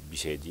छलफल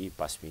विषय जी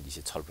पास्मी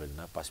दिसे छलफल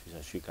न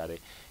पास्मी स्वीकारे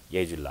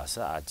यही जि लास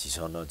आ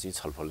छिसन चाहिँ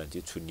छलफल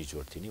चाहिँ छुन्नी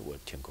जोड्थिनी व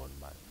ठेंकोन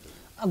मा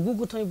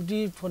गुगु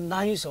थैपटी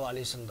नाही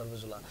सवाल सन्दर्भ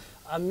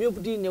जुला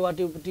मेपटी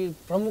नेवाटीपटी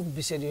प्रमुख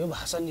विषय हो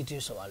भाषा नीति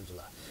सवाल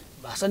जुला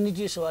भाषा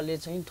नीति सवालले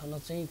चाहिँ थन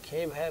चाहिँ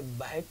खे भए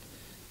बाहेक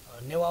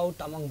नेवाउ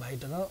तामाङ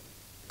भाइटन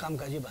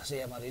कामकाजी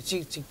भाषा हमारे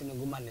चिक पिन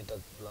गुमान्यता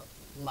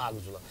माग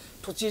जुला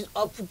तो चीज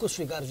अपुको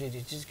स्वीकार जे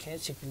चीज खे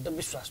चिक पिन त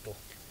विश्वास तो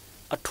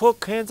ठोक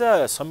खेजा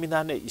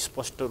संविधानले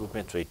स्पष्ट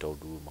रूपमा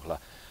चैटौडु मखला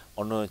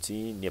अनची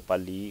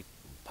नेपाली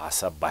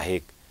भाषा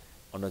बाहेक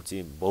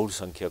अनची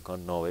बहुसंख्यक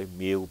नभए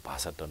मेउ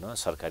भाषा त न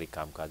सरकारी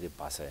कामकाज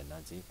भाषा हैन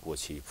चाहिँ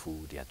कोछि फु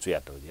या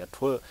चुयाटो या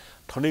ठो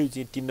ठनै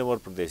चाहिँ 3 नम्बर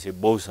प्रदेश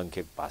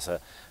बहुसंख्यक भाषा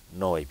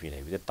नभए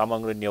पिने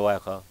तामाङ र नेवा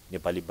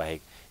नेपाली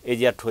बाहेक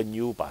एजिया ठो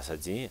न्यू भाषा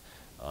चाहिँ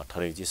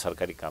ठनै चाहिँ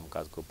सरकारी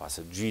कामकाजको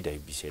भाषा जुइदै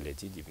विषयले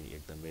चाहिँ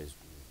एकदमै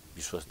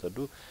विश्वस्त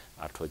दु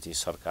आठो चाहिँ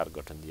सरकार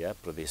गठन दिया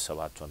प्रदेश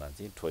सभा चुनाव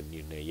चाहिँ ठो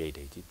निर्णय यही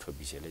रही चाहिँ ठो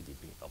विषयले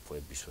चाहिँ अफवे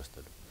विश्वस्त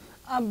दु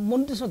आ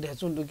मन्टेसो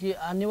धेचुन्दु कि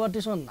आ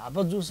नेवाटेसो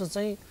नापजुस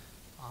चाहिँ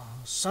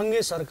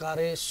संघीय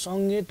सरकारे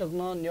संघीय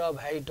टक्न नेवा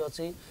भाइट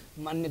चाहिँ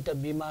मान्यता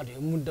बिमार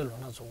हो मुद्दल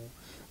हुन छौ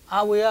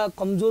आ वया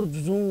कमजोर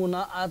जुजु हुन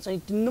आ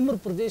चाहिँ 3 नम्बर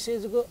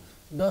प्रदेशको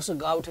 10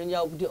 गाउँ ठेन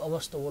याउपटी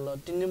अवस्था होला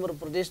 3 नम्बर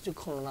प्रदेश चाहिँ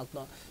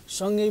खलनात्न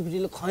संघीय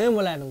पिटिले खय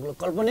मलायनगुल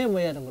कल्पनै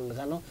मयानगुल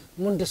गानो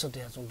मन्टेसो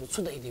धेचुन्दु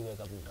छुदै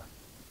दिवेका पुरा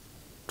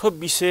ठो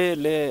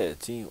विषयले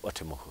चाहिँ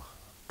अठेमुख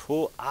ठो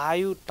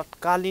आयु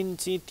तत्कालीन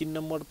चाहिँ 3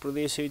 नम्बर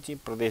प्रदेश चाहिँ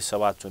प्रदेश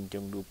सभा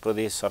चुन्ट्याउँदु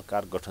प्रदेश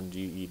सरकार गठन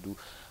जिइदु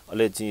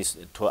अले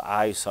चाहिँ ठो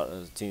आयु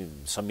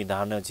चाहिँ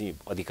संविधान चाहिँ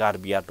अधिकार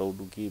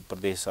बियाटौडु कि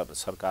प्रदेश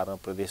सरकार र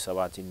प्रदेश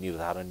सभा चाहिँ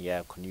निर्धारण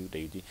या खनिउ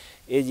दैदि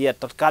एजिया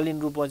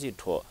तत्कालीन रूपमा चाहिँ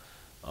ठो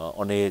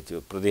अने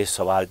प्रदेश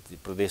सभा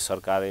प्रदेश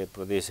सरकार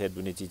प्रदेश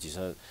दुने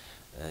चाहिँ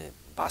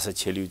भाषा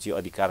छेलिउ चाहिँ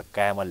अधिकार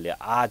कायमले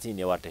आ चाहिँ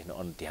नेवा टेक्न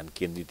अन ध्यान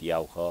केन्द्रित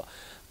याउख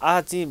आ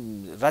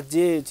चाहिँ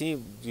राज्य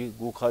चाहिँ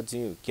गुख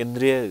चाहिँ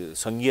केन्द्रीय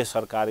संघीय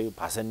सरकारी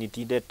भाषा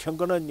नीतिले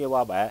ठ्याङ्कन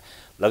नेवा भए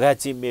लगायत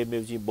चाहिँ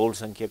मेमे चाहिँ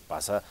बहुसंख्यक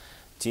भाषा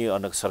चाहिँ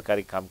अनक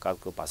सरकारी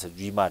कामकाजको भाषा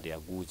जुइमा या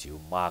गु जिउ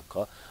माक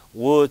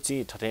वो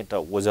चाहिँ ठठैट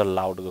ओजल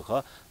लाउड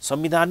ख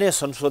संविधानले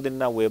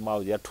संशोधन न वे मा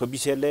या ठो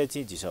विषयले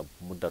चाहिँ जिस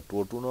मुद्दा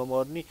टोटु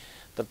नमर्नी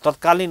तर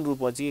तत्कालीन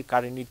रूपमा चाहिँ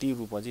कार्यनीति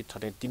रूपमा चाहिँ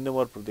ठठै 3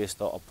 नम्बर प्रदेश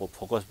त अप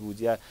फोकस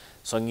बुझ्या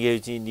संघीय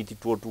चाहिँ नीति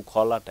टोटु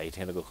खला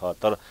टाइठेनको ख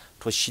तर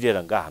ठो सिरे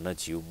रंगा हान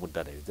जिउ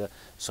मुद्दा रहेछ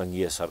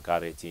संघीय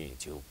सरकारले चाहिँ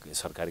जिउ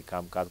सरकारी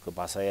कामकाजको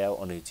भाषा या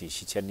अनि चाहिँ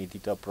शिक्षा नीति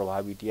त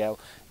प्रभावित या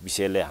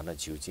विषयले हान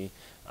जिउ चाहिँ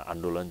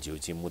आन्दोलन जिउ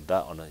चाहिँ मुद्दा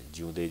अन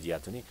जिउँदै जिया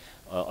चाहिँ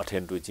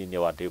अठेन्टु चाहिँ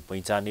नेवाटे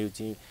पहिचान्यु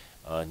चाहिँ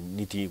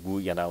नीति गु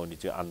यानाउनी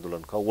चाहिँ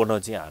आन्दोलन ख वन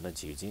चाहिँ हान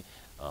जिउ चाहिँ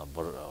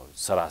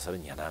सरासर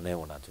याना नै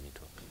हुना चाहिँ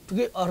ठो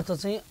तुके अर्थ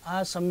चाहिँ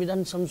आ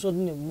संविधान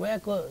संशोधन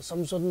मयाको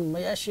संशोधन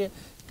मयासे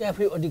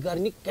क्याफे अधिकार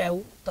नि क्याउ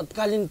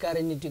तत्कालीन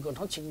कार्यनीतिको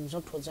ठ छिकिन्छ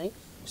ठो चाहिँ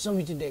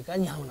समिति देका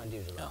न्याउना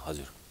दियो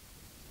हजुर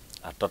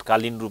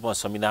तत्कालीन रूपमा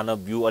संविधान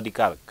बिउ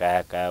अधिकार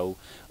कायाउ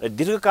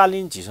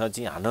दीर्घकालीन छिस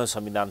चाहिँ हान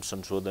संविधान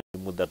संशोधन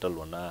मुद्दा टल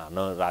हुन हान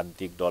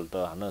राजनीतिक दल त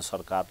हान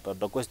सरकार त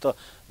डकोस त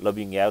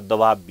लबिङ या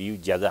दबाब बिउ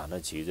ज्यादा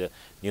हान छिज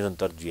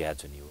निरन्तर जुया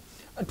छ नि हो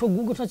ठो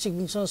गुगुठा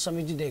छिकिन्छ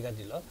समिति देका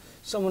दिल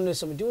समन्वय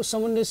समिति ओ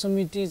समन्वय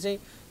समिति चाहिँ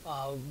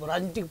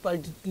राजनीतिक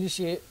पार्टीले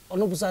से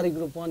अनौपचारिक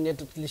रूपमा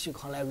नेतृत्वले से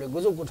खलाइले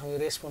गजो कोठाङ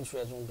रेस्पोन्स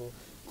हुया जुन्दु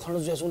खलो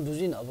ज्यासुन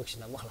दुजिन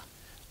अबक्षिना मखला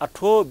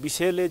ठो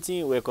विषयले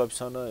चाहिँ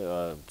वेकअपसन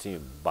चाहिँ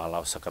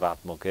बाला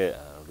सकारात्मक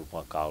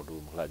रूपमा काउडु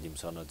मखला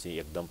जिमसन चाहिँ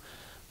एकदम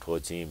ठो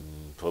चाहिँ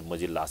ठो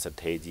मजिल्ला छ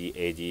थेजी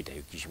एजी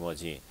ढै किसिम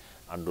चाहिँ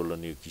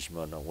आन्दोलन यो किसिम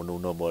न हुनु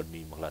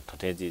नमर्नी मखला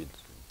ठठे चाहिँ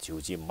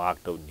छिउची माग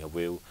त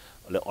न्यबेउ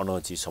अले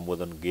अनची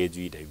सम्बोधन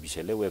गेजुइ ढै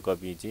विषयले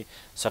वेकअप चाहिँ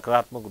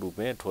सकारात्मक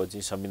रूपमा ठो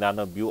चाहिँ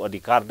संविधान बिउ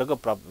अधिकार दक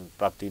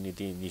प्राप्ति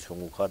नीति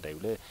निसंगु ख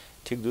ढैले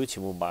ठीक दुई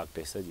छिमु माग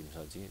तेस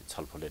जिमसन चाहिँ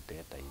छलफले टे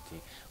ढै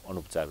चाहिँ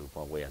अनौपचारिक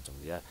रूपमा गया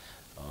जुया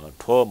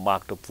ठो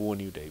माग त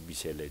पुनि ढै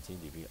विषयले चाहिँ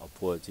दिबी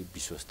अफो चाहिँ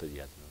विश्वस्त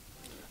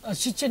ज्या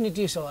शिक्षा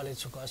नीति सवालले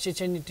छ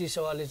शिक्षा नीति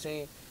सवालले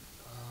चाहिँ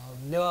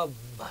नेवा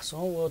भाषा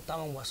व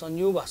तामाङ भाषा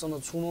न्यू भाषा न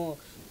छुमो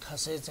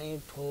खासै चाहिँ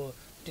ठो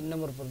 3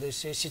 नम्बर प्रदेश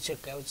से शिक्षक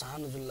का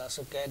चाहनु जुल्ला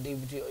स का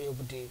डिबिटी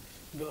योपटी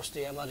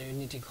व्यवस्था हमारे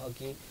नीति ख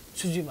कि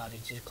सुजी मारी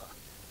चीज ख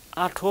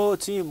आठो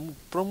चाहिँ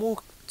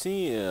प्रमुख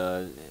चाहिँ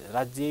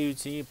राज्य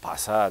चाहिँ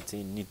भाषा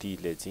चाहिँ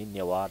नीतिले चाहिँ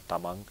नेवा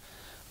तामाङ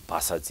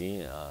भाषा चाहिँ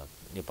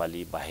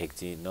नेपाली बाहेक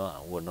चाहिँ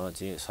न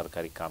चाहिँ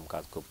सरकारी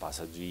कामकाजको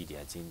भाषा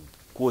जुइदिया चाहिँ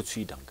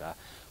कोछुई ढंका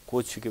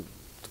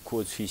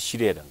कोछुई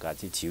सिरे ढंका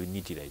चाहिँ छिउ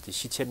नीति रहे चाहिँ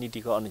शिक्षा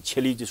नीतिको अनि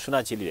छेली चाहिँ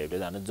सुना छेली रहे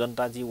जान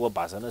जनता चाहिँ वो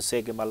भाषा न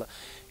सेकेमाल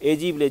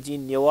एजिबले चाहिँ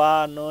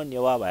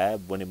नेवा भए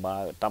बनेमा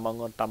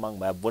तामाङ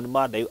भए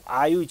बनेमा दै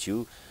आयु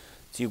छिउ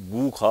चाहिँ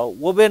गु ख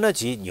ओबे न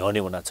छि न्यने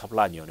वना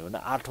छपला न्यने वना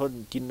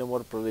 3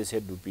 नम्बर प्रदेश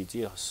डुपी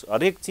चाहिँ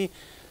हरेक चाहिँ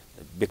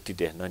व्यक्ति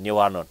न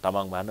नेवा न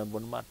तामाङ भएन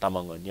बनमा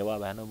तामाङ नेवा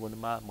भएन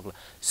बनमा मतलब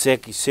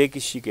सेकी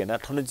सिकेन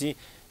ठन चाहिँ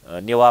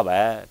नेवा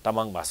भए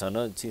तामाङ भाषा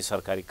न चाहिँ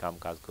सरकारी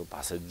कामकाजको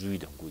भाषा जुइ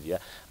ढंगु दिया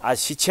आ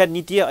शिक्षा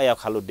नीति आया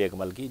खालो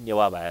देखमल कि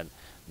नेवा भए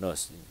न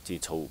चाहिँ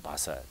छौ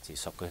भाषा चाहिँ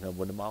सकै न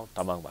बनमा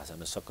तामाङ भाषा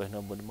न सकै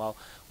न बनमा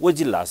ओ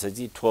जिल्ला से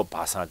चाहिँ ठो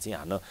भाषा चाहिँ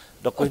हान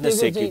डकै न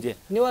सेकी जे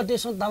नेवा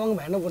देश तामाङ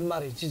भएन बनमा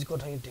रे चीज को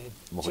ठै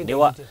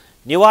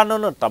नेवा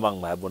न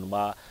तामाङ भए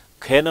बनमा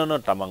खेन न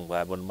तामाङ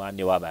भए बनमा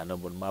नेवा भएन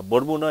बनमा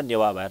बर्मु न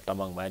नेवा भए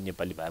तामाङ भए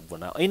नेपाली भए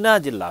बना ऐना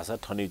जिल्ला छ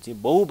ठनै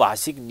चाहिँ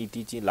बहुभाषिक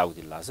नीति चाहिँ लागु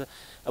जिल्ला छ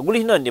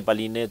गुलिन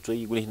नेपाली ने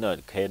चोइ गुलिन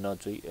खेन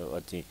चोइ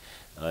चाहिँ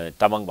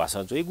तामाङ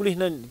भाषा चोइ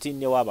गुलिन चाहिँ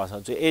नेवा भाषा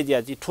चोइ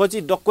एजिया चाहिँ ठो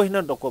चाहिँ डक्को हिन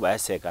डक्को भए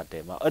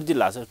सेकाटेमा अर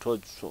जिल्ला छ ठो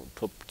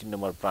 3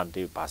 नम्बर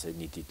प्रान्तीय भाषा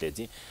नीतिले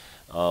चाहिँ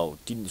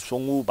 3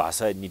 सोंगु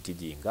भाषा नीति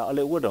दिइंगा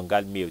अले ओ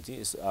ढंगाल मेउ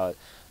चाहिँ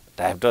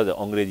टाइप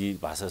अंग्रेजी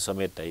भाषा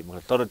समेत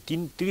तर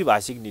 3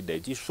 त्रिभाषिक नीति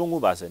चाहिँ सोंगु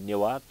भाषा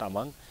नेवा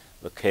तामाङ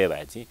र खे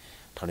भए चाहिँ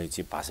ठनै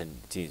चाहिँ भाषा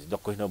चाहिँ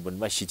डक्को हिन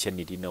बनमा शिक्षा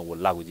नीति न वो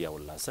लागु दिया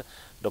होला छ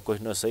डक्को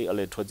हिन सही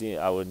अले ठो चाहिँ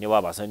अब नेवा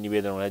भाषा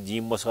निवेदन होला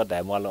जिम मस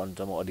ढाइमाल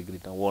अन्तमा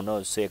अधिकृत वो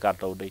न सेका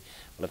टौडै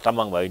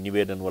तामाङ भयो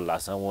निवेदन होला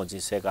छ वो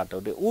चाहिँ सेका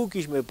टौडै उ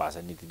किसिमको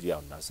भाषा नीति दिया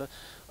हुना छ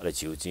अले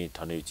छिउ चाहिँ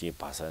ठनै चाहिँ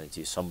भाषा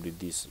चाहिँ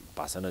समृद्धि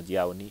भाषा न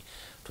दियाउनी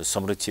ठो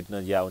संरक्षित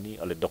न दियाउनी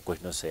अले डक्को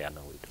हिन सया न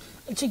होइ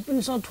छिक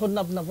पनि स ठोड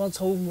नप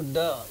छौ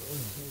मुद्दा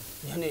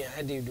यने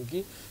आदि दुकी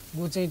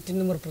गु चाहिँ 3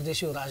 नम्बर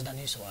प्रदेशको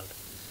राजधानी सवाल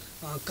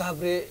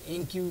काभ्रे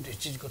इन्क्यु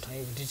चीज को ठाई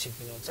बिटी छिक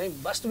पनि चाहिँ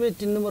वास्तविक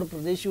 3 नम्बर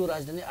प्रदेशको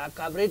राजधानी आ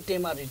काभ्रे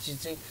टेमा रे चीज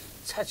चाहिँ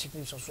छा छिक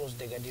पनि सोच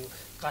देगा दियो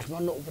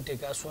काठमाडौँ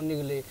उपत्यका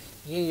सोनिगले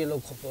ये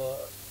लोग खप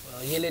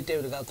येले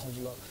टेवरगा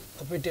खोजलो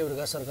खपे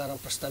टेवरगा सरकार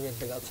प्रस्तावित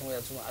देगा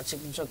खोया छ आ छिक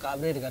पनि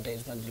काभ्रे गा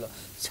टेजमा दिलो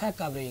छा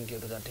काभ्रे इन्क्यु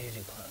गा टेज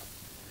ख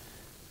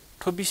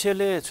ठो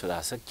विषयले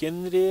छुराछ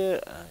केन्द्रीय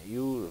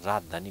यो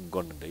राजधानी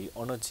गर्दै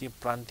अनछि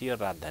प्रान्तीय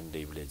राजधानी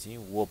दैबले चाहिँ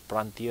वो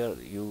प्रान्तीय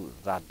यो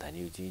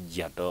राजधानी चाहिँ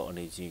ज्याट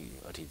अनि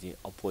चाहिँ अथि चाहिँ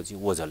अपो चाहिँ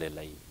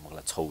वजलेलाई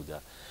मलाई छौजा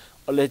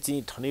अले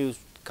चाहिँ ठनै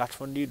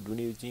काठमाडौँ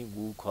दुनी चाहिँ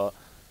गु ख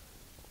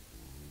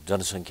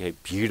जनसंख्या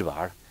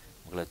भीडभाड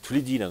मलाई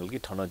थुलिजी नगल कि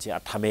ठन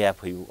चाहिँ थामेया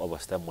फयु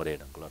अवस्था मरे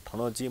नगल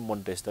ठन चाहिँ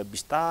मनटेस्ट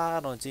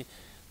विस्तार चाहिँ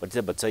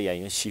बच्चा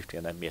यहाँ शिफ्ट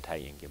याना मेठा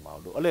यंके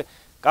माउलो अले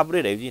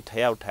काब्रे रै चाहिँ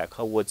ठया उठा ख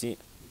वो चाहिँ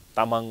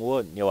तामाङ वो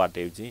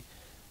नेवाटे चाहिँ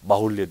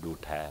बाहुल्य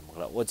दुठाए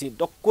मतलब वो चाहिँ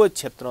डक्को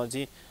क्षेत्र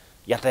चाहिँ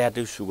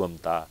यातायातै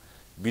सुगमता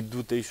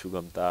विद्युतै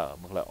सुगमता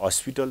मतलब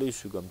हस्पिटलै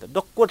सुगमता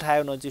डक्को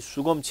ठायो न चाहिँ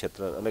सुगम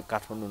क्षेत्र अले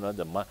काठमाडौँ न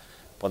जम्मा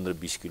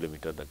 15-20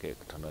 किलोमिटर दके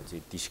ठन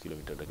चाहिँ 30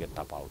 किलोमिटर दके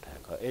तापा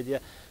उठाएको एजिया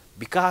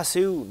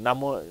विकासै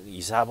नाम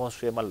हिसाबमा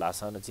स्वयंमा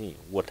लासन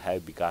चाहिँ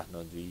उठायो विकास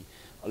न जुई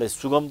अले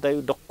सुगमता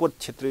डक्को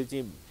क्षेत्र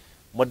चाहिँ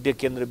मध्य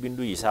केन्द्र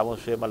बिन्दु हिसाबमा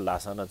स्वयंमा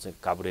लासन चाहिँ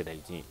काब्रे रै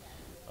चाहिँ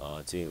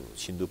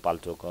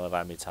सिन्धुपाल्चोक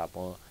रामेछाप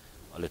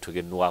अले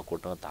ठुके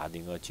नुवाकोट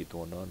धादिङ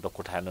चितवन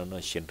डक्कोठान न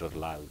सेन्टर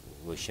ला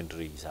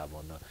सेन्टर हिसाब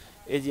न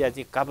एजिया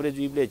चाहिँ काभ्रे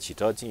जुइबले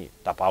छिट चाहिँ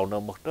तपाउन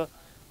मक्त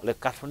अले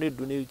काठमाडौँ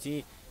दुने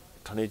चाहिँ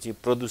ठने चाहिँ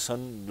प्रदूषण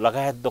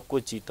लगायत दक्को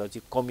चित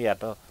चाहिँ कमिया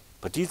त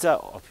भटिचा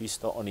अफिस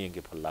त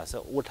अनियंके फल्ला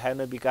छ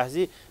उठाएन विकास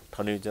चाहिँ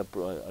ठने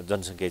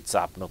जनसंख्या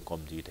चाप्न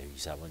कम जुइ थे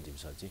हिसाबमा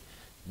जिमस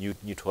चाहिँ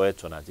निठोय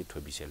चोना चाहिँ ठो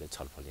विषयले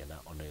छलफल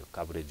याना अनि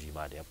काभ्रे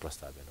जुइमा रे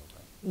प्रस्ताव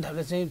हेर्नु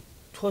धाले चाहिँ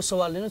ठो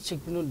सवाल हैन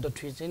छिकपिनु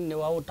दठुइ चाहिँ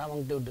नेवाओ तामाङ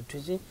देउ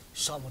दठुइ चाहिँ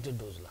सहमति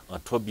डोजला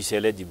ठो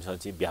विषयले जिमस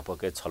चाहिँ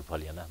व्यापकै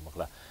छलफल याना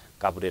मखला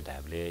काभ्रे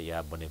ढाबले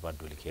या बनेपा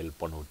डुलखेल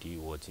पनौटी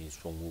वो चाहिँ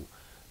सोंगु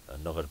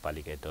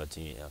नगरपालिका त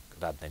चाहिँ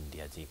राजधानी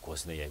दिया चाहिँ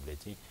घोषणा याबले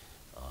चाहिँ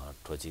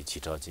ठो चाहिँ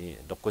छिटो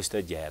चाहिँ डक्कैस्त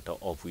ज्या त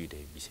अपुइ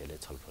रे विषयले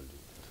छलफल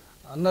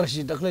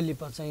नरसी डक्लै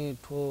लिपा चाहिँ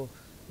ठो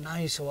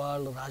नाई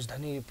सवाल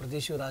राजधानी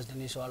प्रदेशीय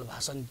राजधानी सवाल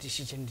भाषा नीति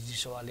शिक्षा नीति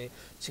सवालले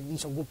सिक्किम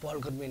संघको पहल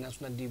गर्ने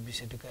नासुना दि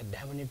विषय टका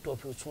ढामनी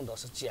टोप्यो छु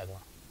दस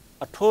चियागमा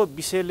अठो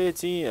विषयले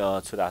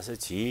चाहिँ छुरास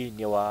छि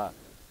नेवा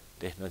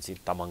देख्न चाहिँ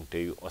तामाङ टे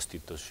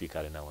अस्तित्व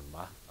स्वीकारेन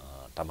वनमा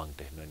तामाङ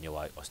देख्न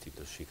नेवा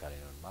अस्तित्व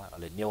स्वीकारेन वनमा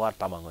अले नेवा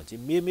तामाङ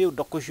चाहिँ मेमे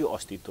डक्कसी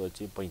अस्तित्व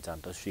चाहिँ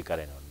पहिचान त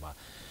स्वीकारेन वनमा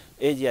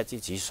एजिया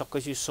चाहिँ झि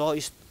सक्कसी स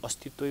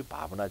अस्तित्व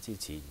भावना चाहिँ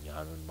झि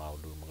ज्ञान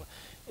माउलु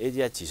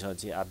एजिया झिस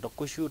चाहिँ आ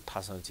डक्कसी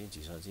ठास चाहिँ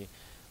झिस चाहिँ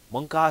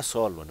मंका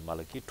सल भन्ने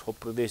मलाई कि ठो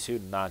प्रदेश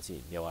ना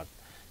चाहिँ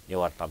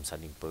नेवा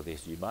तामसानिङ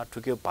प्रदेशमा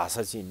ठुके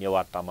भाषा चाहिँ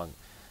नेवा तामाङ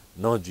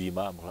न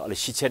जुइमा अलि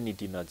शिक्षा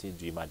नीति न चाहिँ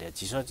जुइमा दे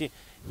जिस चाहिँ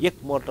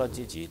एक मोट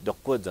चाहिँ जी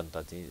डक्को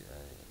जनता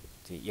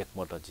चाहिँ एक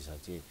मोट जिस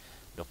चाहिँ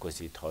डक्को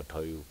चाहिँ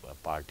ठठयु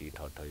पार्टी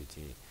ठठयु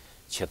चाहिँ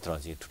क्षेत्र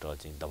चाहिँ ठुटो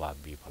चाहिँ दबाब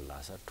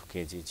बिफल्ला छ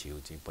ठुके चाहिँ जिउ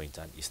चाहिँ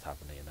पहिचान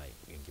स्थापना yana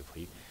के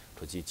भई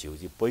ठो चाहिँ जिउ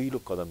चाहिँ पहिलो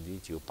कदम चाहिँ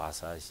जिउ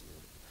भाषा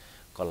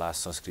कला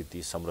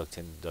संस्कृति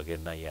संरक्षण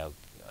जगेर्ना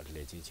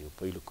याले चाहिँ जिउ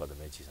पहिलो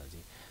कदम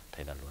चाहिँ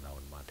ठैना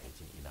लोनाउन माथे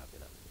चाहिँ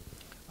इनाबेला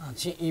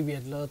चाहिँ ई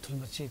बेला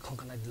थुलमछि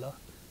खंकना दिल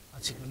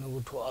छिकनु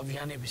उठो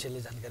अभियान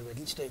विषयले जानकारी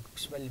भेट्नु छिटै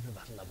स्पेशली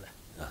विभाग नबला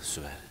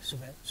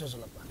सुबह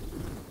सोजलपा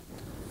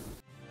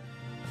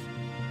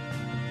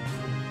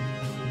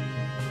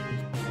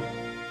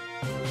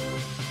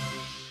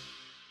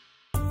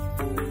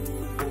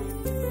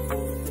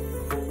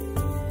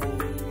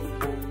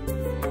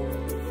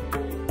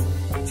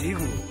जीव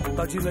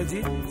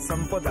तजिलजी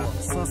सम्पदा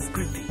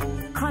संस्कृति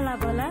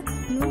खलाबला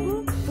नुगु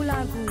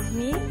पुलागु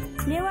ने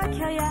नेवा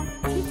खया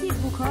थिथि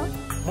बुख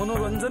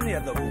मनोरञ्जन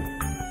यादव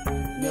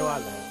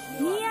नेवाला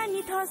निया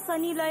निथ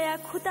सनिलया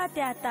खुता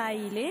त्या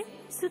ताइले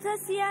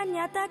सुथसिया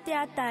न्याता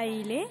त्या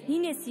ताइले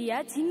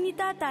निनेसिया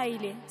झिन्निता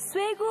ताइले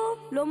स्वेगु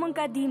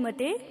लोमंका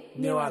दिमते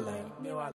नेवाला